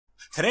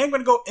Today I'm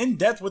going to go in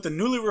depth with the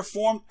newly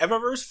reformed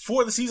Eververse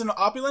for the season of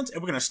Opulence,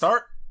 and we're going to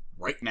start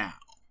right now.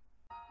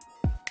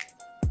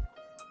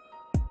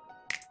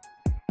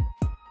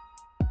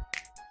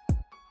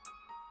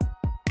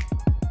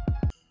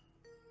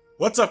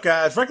 What's up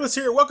guys, Reckless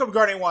here, welcome to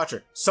Guardian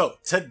Watcher. So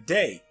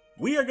today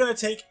we are going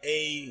to take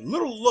a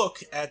little look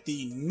at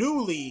the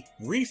newly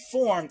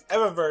reformed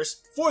Eververse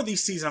for the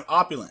season of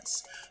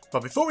Opulence.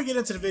 But before we get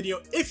into the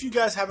video, if you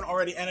guys haven't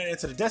already entered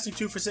into the Destiny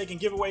 2 Forsaken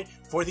giveaway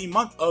for the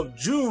month of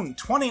June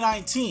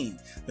 2019,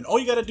 then all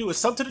you gotta do is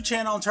sub to the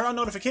channel and turn on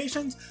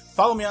notifications,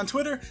 follow me on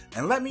Twitter,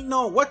 and let me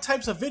know what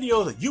types of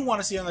videos you want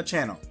to see on the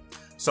channel.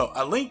 So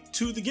a link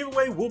to the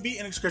giveaway will be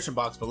in the description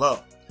box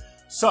below.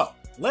 So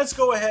let's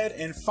go ahead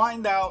and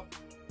find out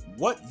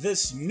what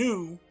this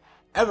new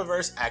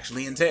Eververse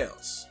actually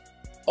entails.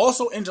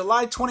 Also in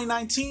July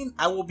 2019,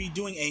 I will be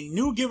doing a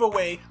new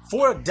giveaway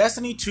for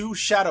Destiny 2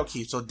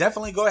 Shadowkeep, so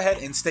definitely go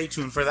ahead and stay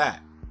tuned for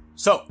that.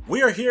 So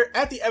we are here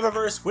at the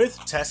Eververse with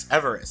Tess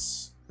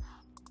Everest.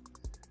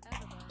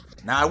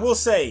 Now I will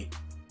say,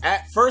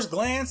 at first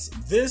glance,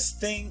 this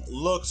thing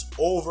looks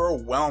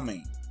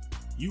overwhelming.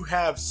 You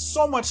have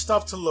so much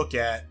stuff to look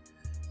at,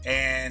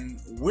 and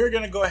we're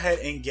gonna go ahead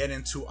and get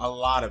into a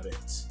lot of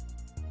it.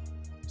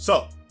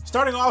 So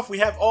starting off, we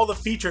have all the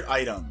featured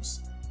items.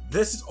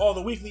 This is all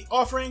the weekly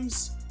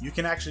offerings. You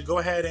can actually go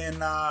ahead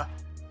and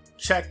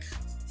check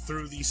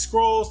through these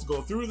scrolls to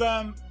go through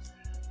them.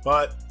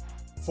 But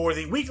for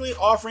the weekly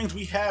offerings,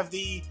 we have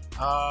the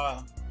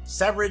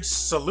Savage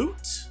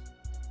Salute.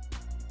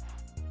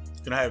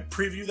 Gonna have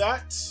preview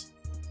that.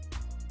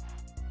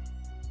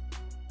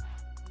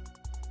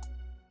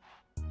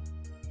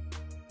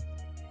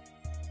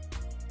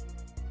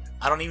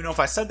 I don't even know if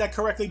I said that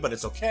correctly, but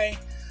it's okay.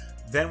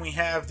 Then we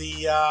have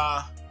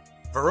the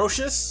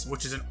Ferocious,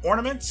 which is an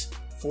ornament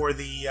for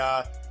the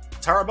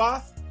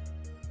Tarabath.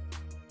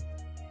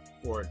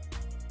 Or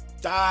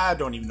I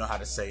don't even know how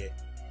to say it.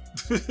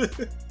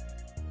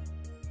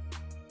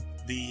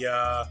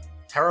 The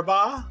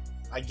Tarabah,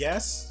 I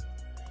guess.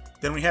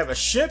 Then we have a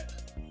ship,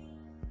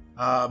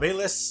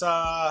 Bayless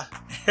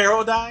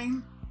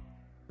Aerodyne.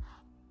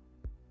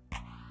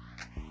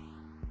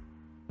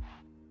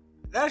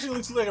 That actually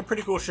looks like a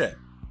pretty cool ship.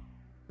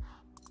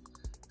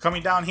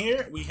 Coming down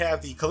here, we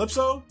have the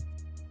Calypso,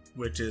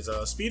 which is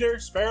a speeder,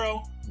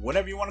 sparrow,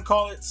 whatever you want to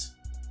call it.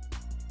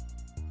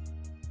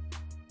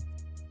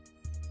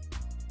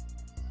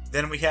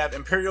 Then we have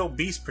Imperial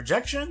Beast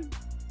Projection.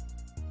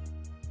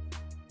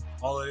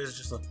 All it is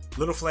just a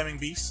little flaming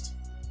beast.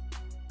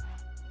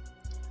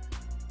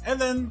 And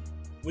then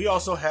we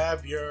also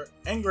have your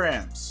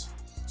engrams.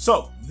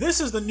 So this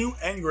is the new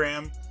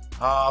engram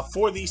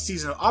for the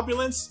season of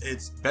Opulence.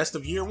 It's best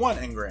of year 1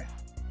 engram.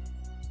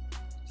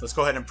 So let's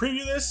go ahead and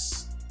preview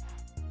this.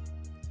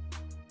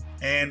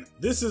 And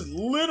this is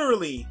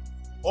literally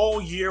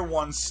all year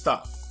 1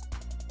 stuff.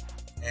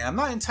 And I'm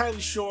not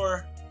entirely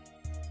sure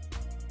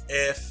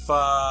if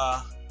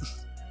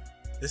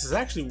this is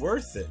actually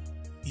worth it,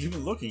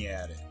 even looking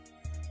at it.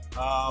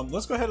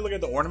 Let's go ahead and look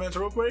at the ornaments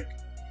real quick.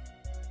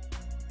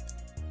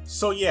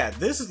 So yeah,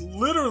 this is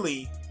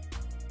literally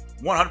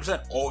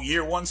 100% all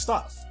year 1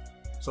 stuff.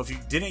 So if you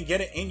didn't get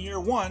it in year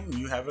 1,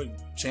 you have a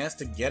chance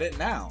to get it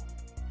now,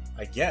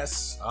 I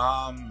guess.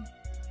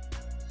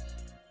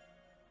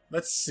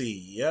 Let's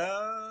see,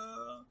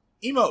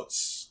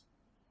 emotes.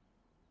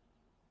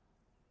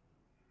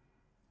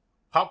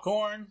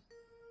 Popcorn.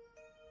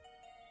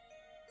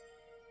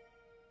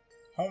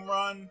 Home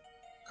run.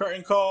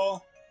 Curtain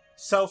call.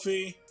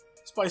 Selfie.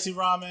 Spicy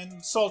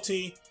ramen.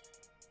 Salty.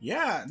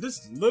 Yeah,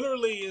 this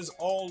literally is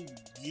all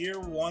year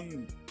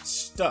 1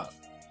 stuff.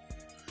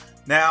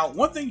 Now,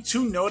 one thing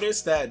to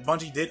notice that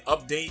Bungie did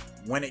update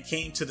when it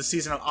came to the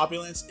season of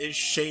Opulence is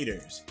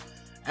shaders.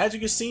 As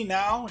you can see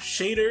now,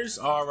 shaders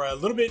are a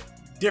little bit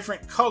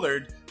different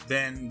colored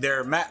than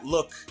their matte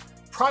look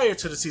prior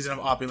to the season of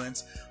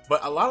Opulence,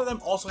 but a lot of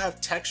them also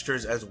have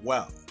textures as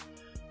well.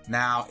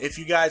 Now, if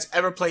you guys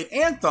ever played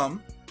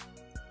Anthem,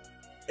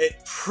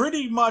 it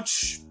pretty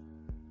much,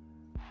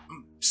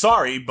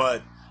 sorry,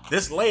 but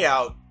this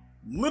layout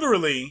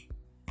literally,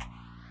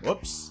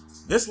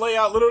 this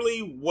layout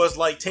literally was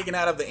like taken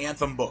out of the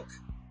Anthem book.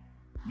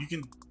 You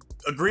can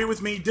agree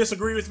with me,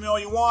 disagree with me all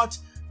you want,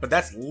 but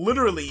that's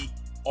literally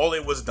all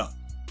it was done.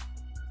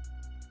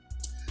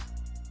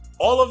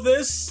 All of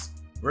this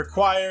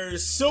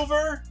requires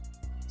silver,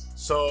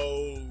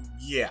 so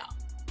yeah,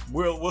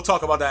 we'll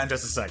talk about that in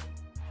just a second.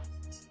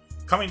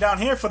 Coming down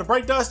here for the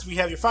Bright Dust, we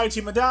have your Fire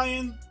Team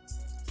Medallion,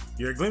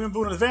 your Gleaming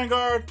Boon of the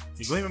Vanguard,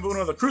 your Gleaming Boon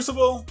of the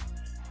Crucible,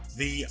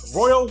 the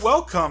Royal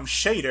Welcome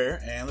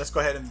shader, and let's go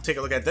ahead and take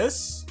a look at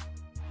this.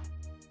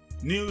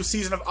 New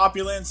Season of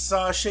Opulence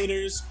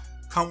shaders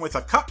come with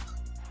a cup.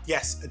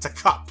 Yes, it's a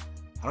cup.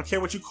 I don't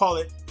care what you call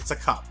it, it's a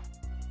cup.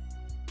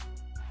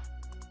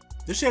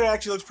 This shader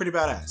actually looks pretty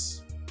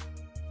badass.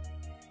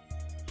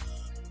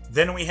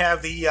 Then we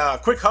have the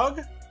Quick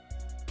Hug.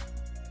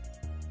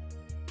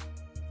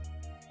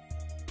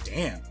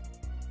 Damn.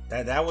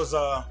 That was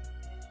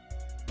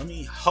let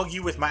me hug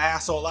you with my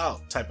asshole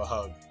out type of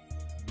hug.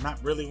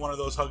 not really one of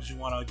those hugs you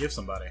want to give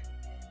somebody.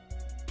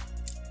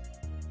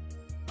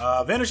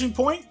 Vanishing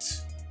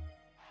Point,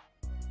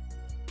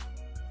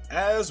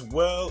 as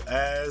well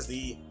as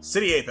the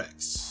City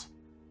Apex.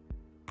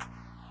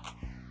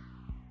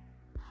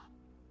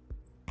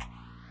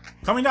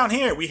 Coming down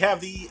here, we have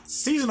the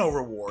seasonal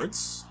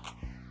rewards.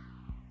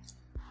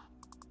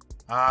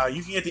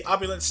 You can get the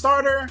Opulence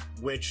starter,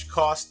 which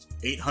costs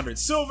 800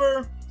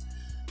 silver.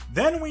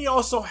 Then we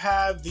also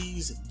have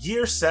these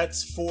gear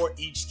sets for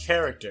each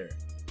character.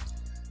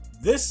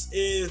 This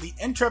is the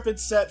Intrepid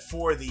set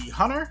for the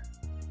Hunter.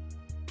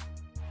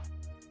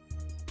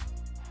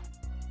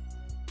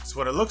 That's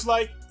what it looks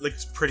like.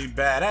 Looks pretty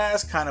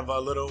badass. Kind of a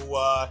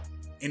little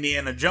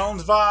Indiana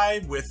Jones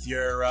vibe with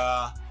your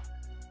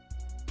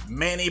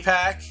Manny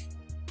pack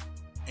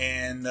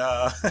and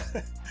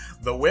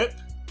the whip.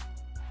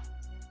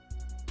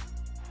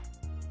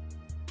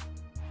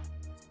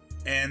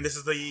 And this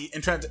is the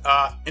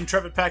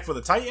Intrepid pack for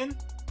the Titan.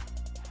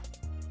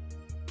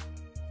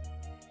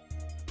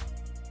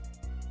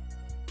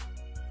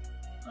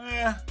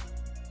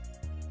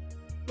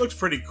 Looks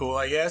pretty cool,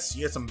 I guess.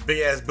 You get some big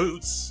ass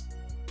boots.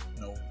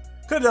 No,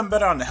 could have done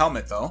better on the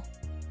helmet though.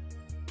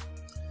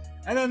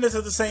 And then this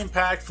is the same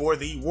pack for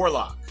the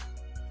Warlock.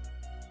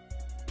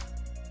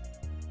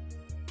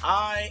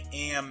 I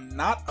am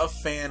not a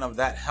fan of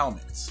that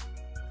helmet,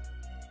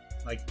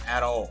 like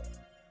at all.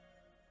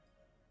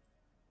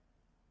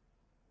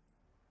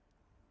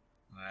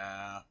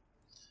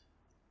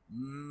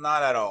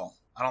 Not at all.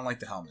 I don't like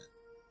the helmet.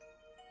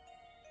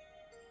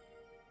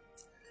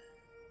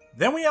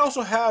 Then we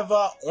also have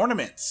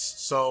ornaments.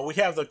 So we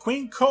have the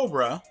Queen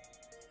Cobra,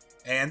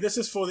 and this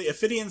is for the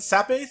Ophidian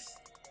Sapath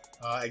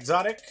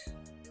exotic.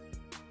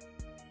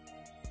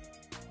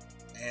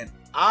 And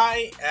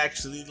I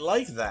actually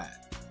like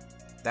that.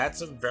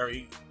 That's a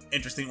very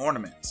interesting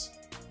ornament.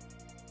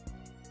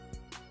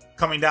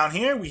 Coming down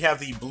here, we have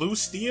the Blue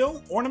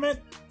Steel ornament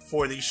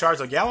for the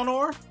Shards of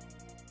Galanor.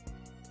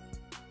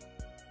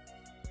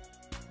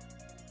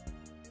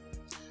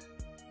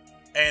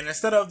 And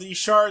instead of the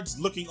shards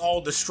looking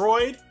all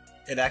destroyed,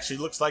 it actually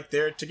looks like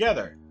they're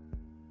together.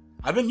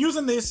 I've been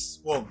using this,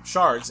 well,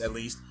 shards at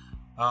least,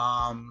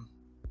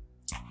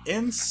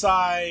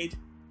 inside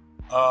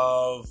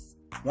of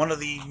one of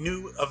the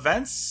new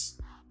events,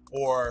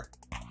 or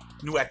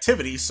new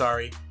activities,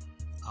 sorry,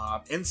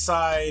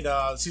 inside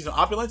Season of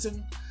Opulence,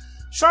 and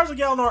Shards of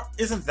Galanor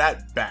isn't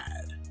that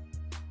bad.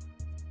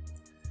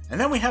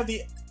 And then we have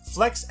the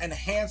Flex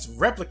Enhanced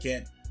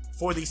Replicant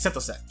for the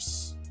Syntheseps.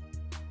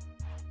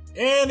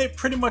 And it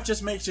pretty much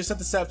just makes your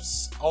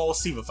Syntheseps all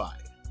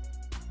Sevified.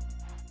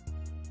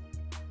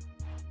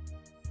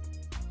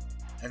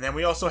 And then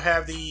we also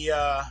have the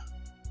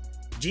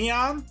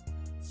Geon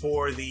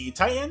for the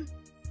Titan.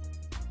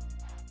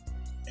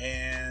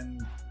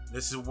 And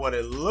this is what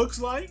it looks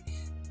like.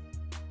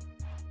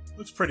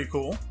 Looks pretty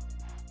cool.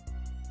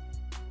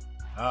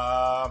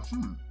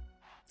 And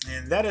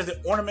that is the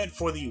ornament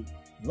for the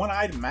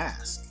One-Eyed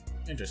Mask.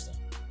 Interesting.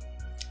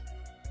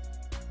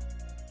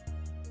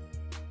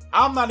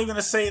 I'm not even going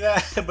to say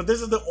that, but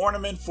this is the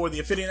ornament for the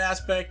Ophidian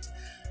aspect.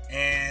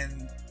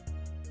 And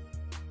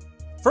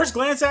first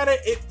glance at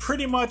it, it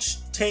pretty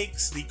much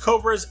takes the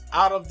Cobras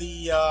out of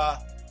the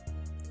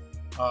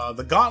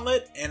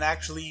gauntlet and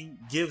actually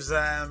gives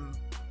them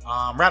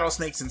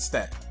rattlesnakes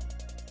instead.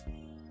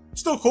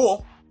 Still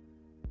cool.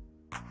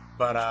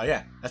 But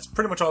yeah, that's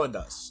pretty much all it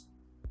does.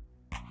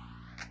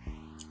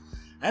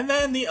 And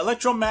then the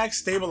Electromag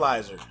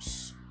Stabilizers.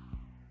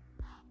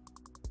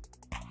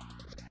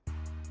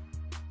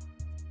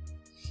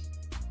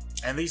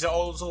 And these are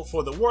also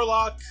for the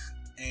Warlock,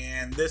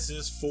 and this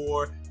is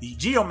for the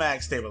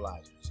Geomag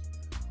Stabilizers.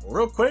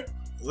 Real quick,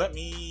 let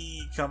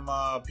me come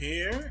up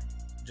here,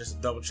 just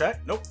to double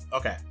check. Nope,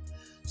 okay.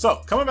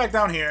 So, coming back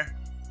down here,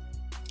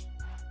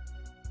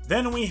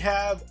 then we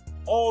have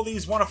all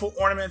these wonderful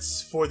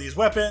ornaments for these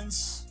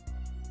weapons,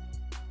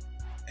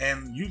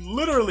 and you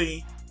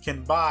literally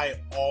can buy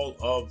all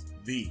of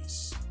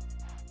these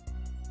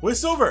with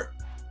silver.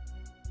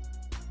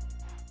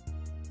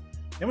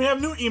 Then we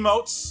have new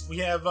emotes. We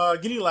have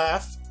Giddy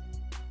Laugh.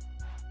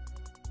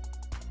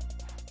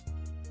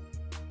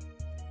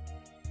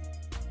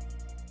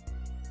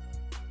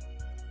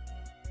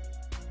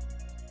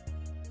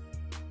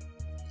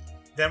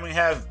 Then we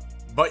have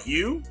But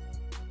You.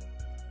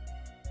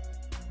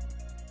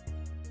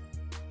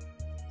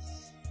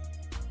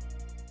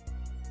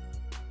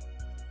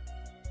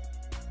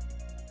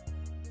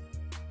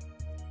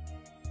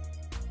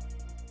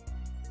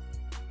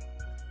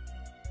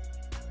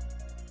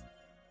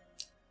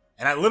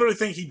 And I literally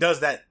think he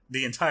does that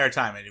the entire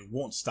time and it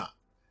won't stop.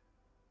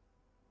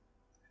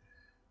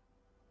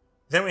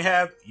 Then we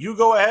have You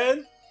Go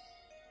Ahead.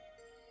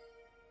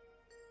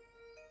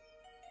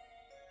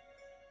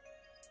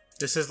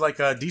 This is like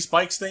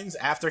D-Spikes things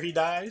after he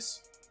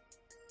dies.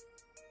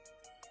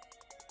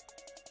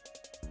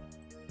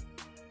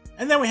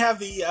 And then we have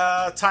the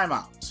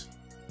Timeout.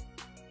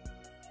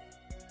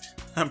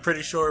 I'm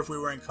pretty sure if we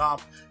were in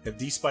comp, if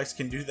D-Spikes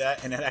can do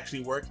that and it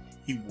actually worked,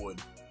 he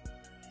would.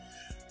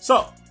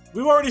 So,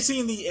 we've already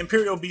seen the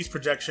Imperial Beast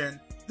projection.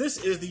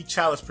 This is the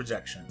Chalice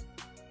projection.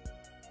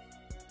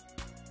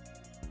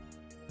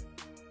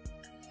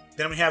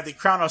 Then we have the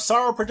Crown of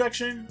Sorrow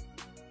projection,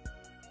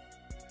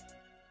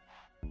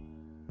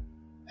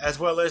 as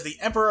well as the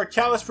Emperor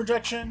Callus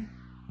projection.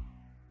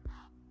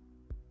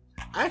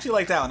 I actually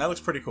like that one. That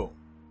looks pretty cool.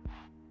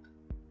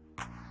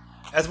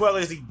 As well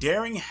as the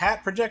Daring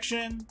Hat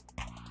projection.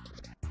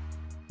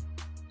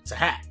 It's a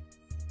hat.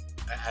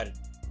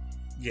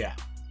 Yeah.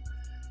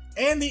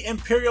 And the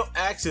Imperial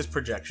Axis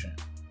projection.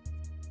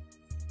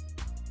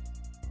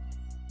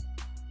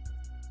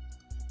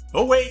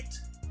 Oh wait,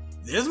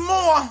 there's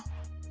more!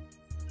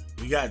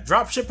 We got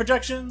Dropship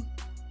projection,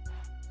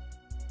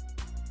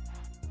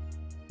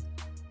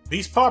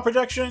 Beast Paw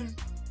projection,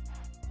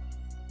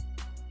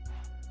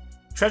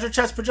 Treasure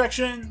Chest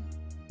projection,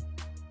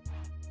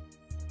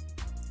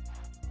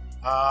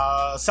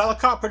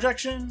 Salicop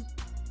projection,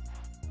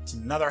 it's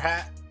another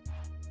hat,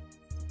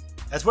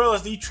 as well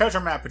as the Treasure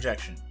Map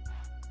projection.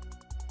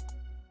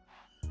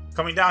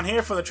 Coming down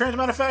here for the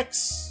Transmat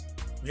effects,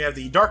 we have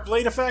the Dark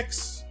Blade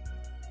effects,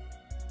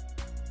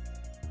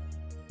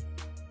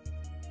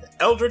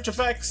 Eldritch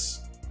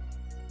effects.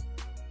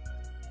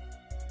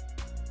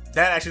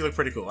 That actually looked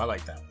pretty cool. I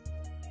like that.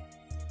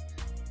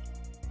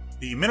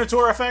 The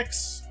Minotaur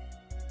effects.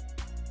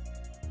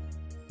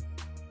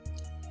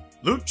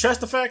 Loot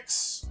chest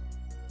effects.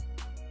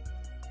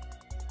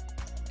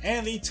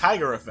 And the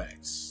Tiger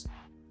effects.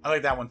 I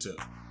like that one too.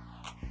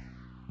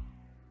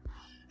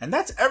 And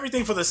that's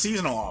everything for the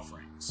seasonal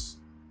offerings.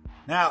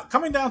 Now,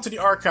 coming down to the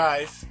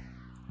archive,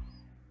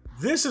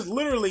 this is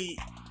literally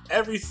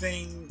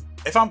everything,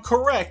 if I'm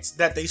correct,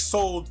 that they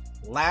sold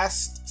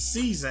last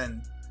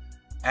season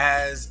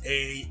as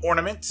a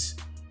ornament,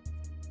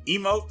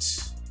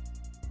 emote,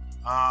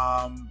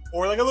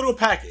 or like a little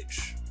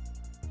package.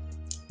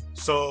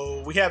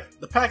 So we have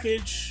the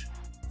package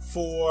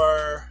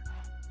for,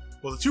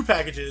 well, the two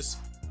packages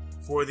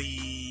for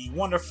the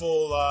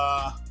wonderful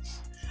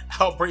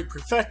Outbreak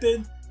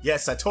Perfected.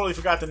 Yes, I totally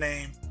forgot the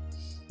name.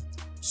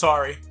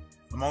 Sorry,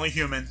 I'm only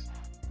human.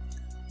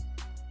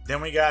 Then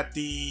we got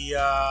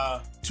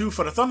the 2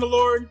 for the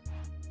Thunderlord.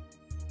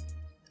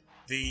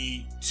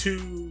 The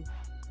 2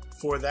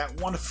 for that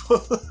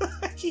wonderful...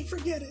 I keep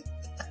forgetting.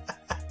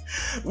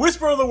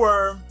 Whisper of the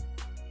Worm.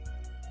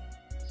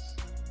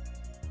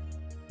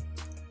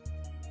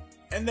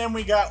 And then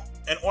we got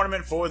an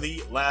ornament for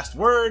the Last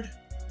Word.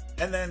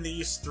 And then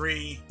these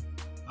 3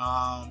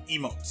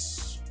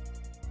 emotes.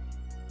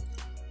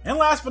 And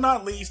last but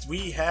not least,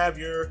 we have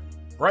your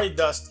Bright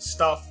Dust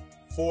stuff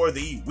for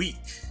the week.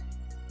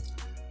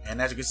 And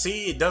as you can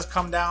see, it does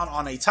come down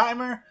on a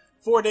timer.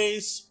 4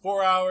 days,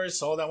 4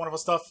 hours, all that wonderful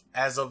stuff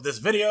as of this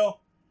video.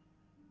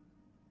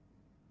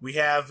 We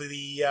have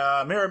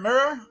the Mirror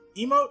Mirror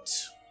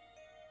emote.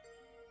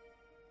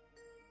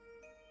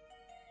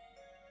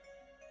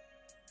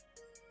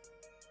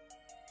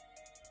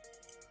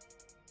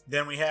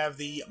 Then we have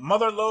the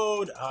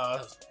Motherload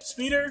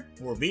speeder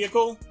or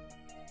vehicle.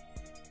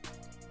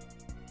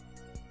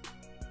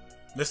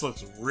 This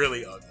looks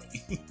really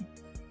ugly.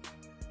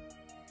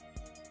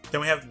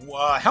 Then we have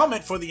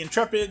helmet for the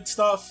Intrepid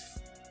stuff.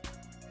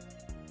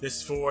 This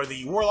is for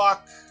the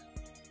Warlock.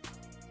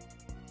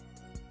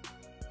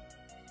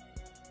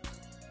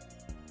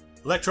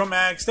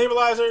 Electromag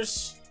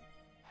stabilizers.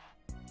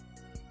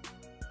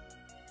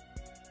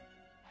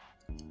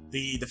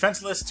 The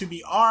Defenseless to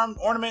be armed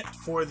ornament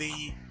for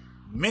the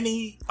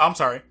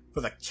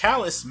for the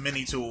Callus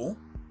mini tool.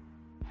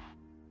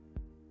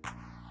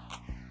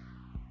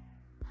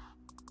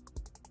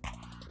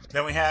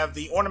 Then we have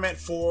the ornament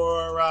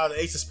for the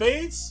Ace of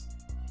Spades.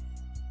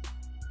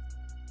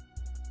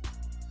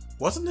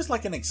 Wasn't this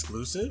like an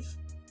exclusive?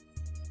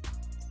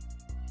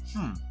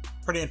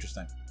 Pretty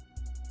interesting.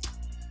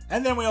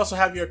 And then we also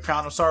have your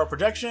Crown of Sorrow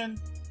projection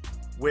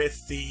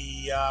with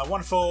the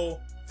wonderful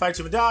Fight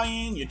to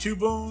Medallion, your 2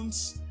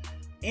 boons,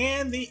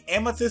 and the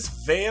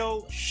Amethyst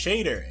Veil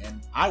shader.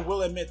 And I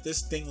will admit,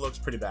 this thing looks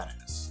pretty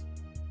badass.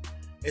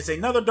 It's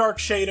another dark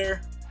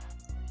shader,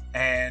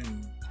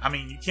 and I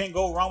mean, you can't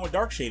go wrong with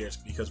dark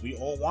shaders because we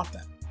all want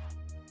them.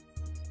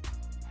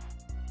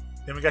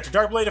 Then we got your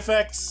Dark Blade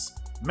effects,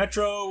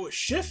 Metro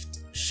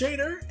Shift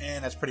shader,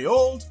 and that's pretty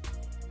old,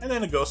 and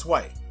then a Ghost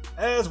White,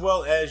 as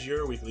well as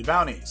your weekly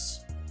bounties.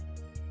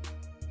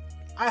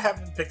 I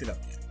haven't picked it up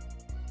yet.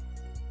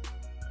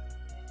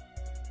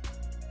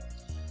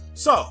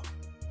 So,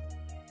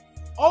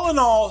 all in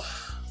all,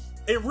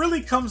 it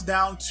really comes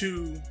down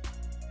to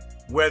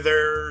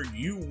whether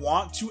you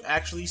want to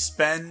actually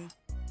spend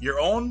your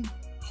own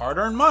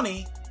hard-earned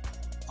money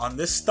on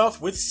this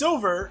stuff with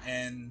silver,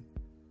 and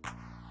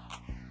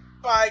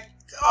by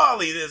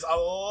golly, there's a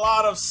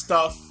lot of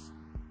stuff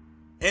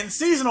in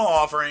seasonal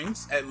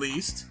offerings, at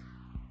least,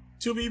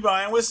 to be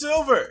buying with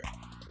silver.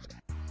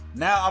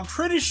 Now, I'm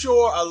pretty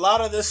sure a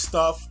lot of this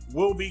stuff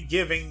will be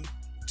giving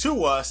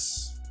to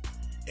us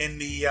in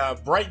the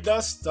Bright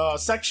Dust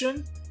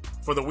section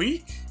for the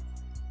week,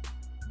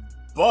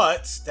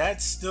 but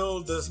that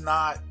still does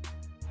not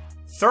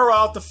throw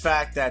out the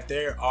fact that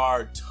there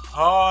are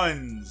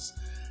tons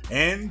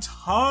and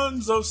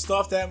tons of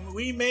stuff that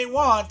we may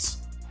want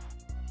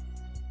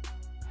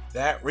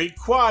that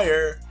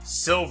require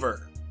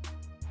silver.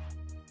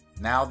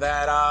 Now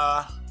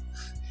that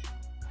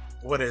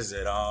what is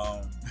it?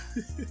 Now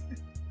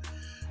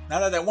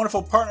that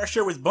wonderful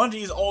partnership with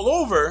Bungie is all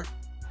over,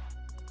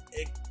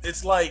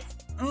 it's like,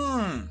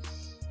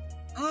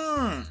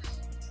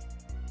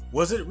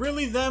 was it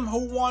really them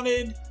who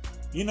wanted,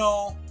 you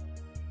know,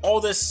 all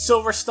this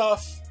silver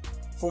stuff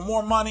for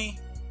more money,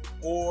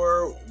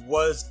 or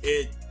was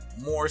it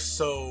more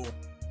so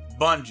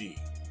Bungie?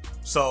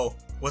 So,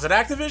 was it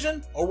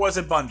Activision or was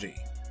it Bungie?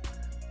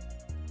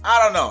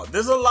 I don't know.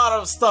 There's a lot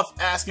of stuff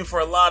asking for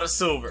a lot of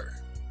silver.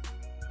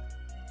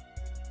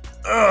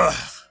 Ugh.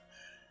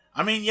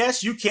 I mean,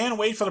 yes, you can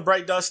wait for the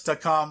Bright Dust to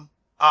come,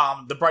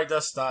 the Bright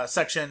Dust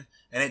section,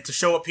 and it to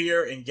show up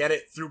here and get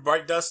it through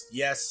Bright Dust,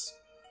 yes.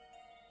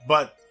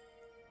 But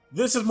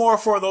this is more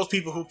for those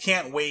people who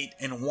can't wait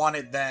and want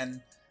it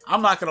then.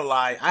 I'm not gonna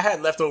lie, I had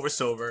leftover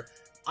silver.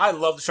 I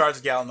love the Shards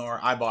of Galanor.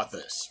 I bought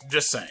this.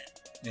 Just saying,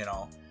 you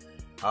know.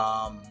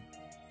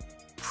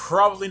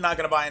 Probably not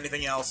gonna buy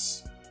anything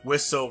else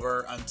with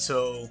silver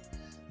until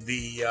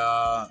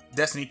the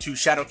Destiny 2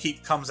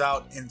 Shadowkeep comes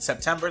out in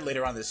September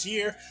later on this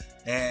year,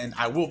 and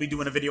I will be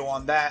doing a video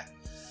on that.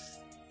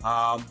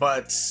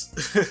 But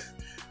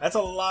that's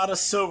a lot of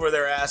silver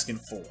they're asking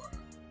for.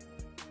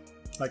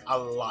 Like, a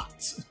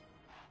lot.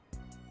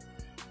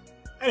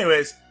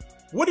 Anyways,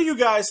 what do you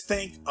guys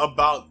think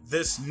about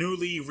this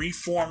newly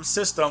reformed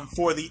system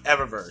for the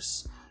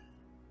Eververse?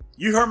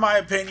 You heard my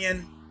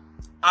opinion.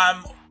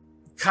 I'm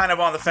kind of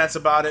on the fence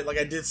about it. Like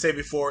I did say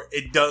before,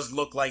 it does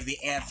look like the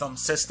Anthem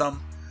system,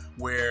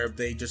 where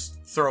they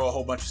just throw a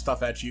whole bunch of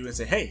stuff at you and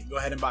say, hey, go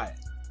ahead and buy it.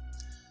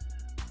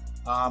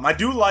 I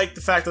do like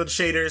the fact that the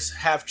shaders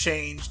have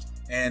changed,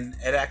 and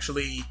it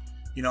actually,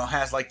 you know,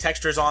 has like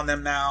textures on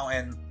them now,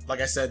 and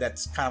like I said,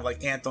 that's kind of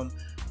like Anthem,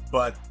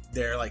 but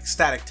they're like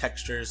static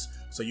textures,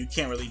 so you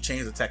can't really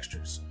change the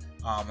textures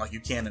like you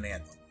can in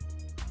Anthem.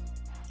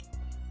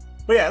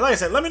 But yeah, like I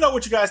said, let me know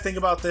what you guys think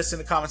about this in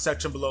the comment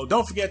section below.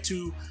 Don't forget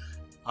to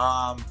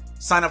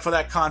sign up for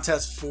that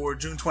contest for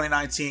June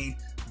 2019,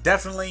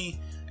 definitely,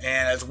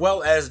 and as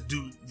well as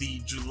do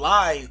the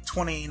July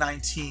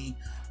 2019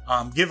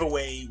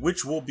 giveaway,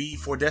 which will be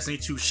for Destiny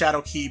 2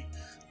 Shadowkeep.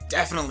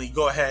 Definitely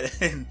go ahead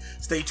and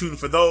stay tuned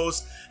for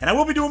those. And I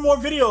will be doing more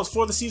videos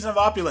for the Season of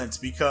Opulence,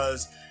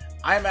 because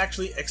I am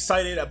actually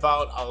excited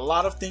about a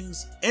lot of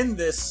things in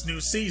this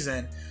new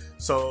season,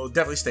 so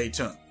definitely stay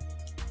tuned.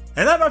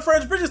 And that, my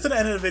friends, brings us to the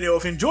end of the video.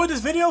 If you enjoyed this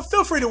video,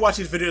 feel free to watch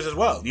these videos as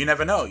well. You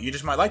never know, you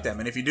just might like them.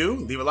 And if you do,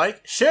 leave a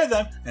like, share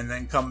them, and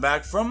then come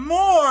back for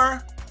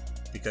more,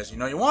 because you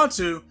know you want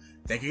to.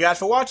 Thank you guys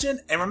for watching,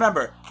 and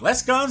remember,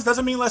 less guns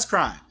doesn't mean less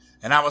crime.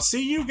 And I will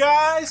see you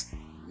guys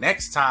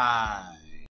next time.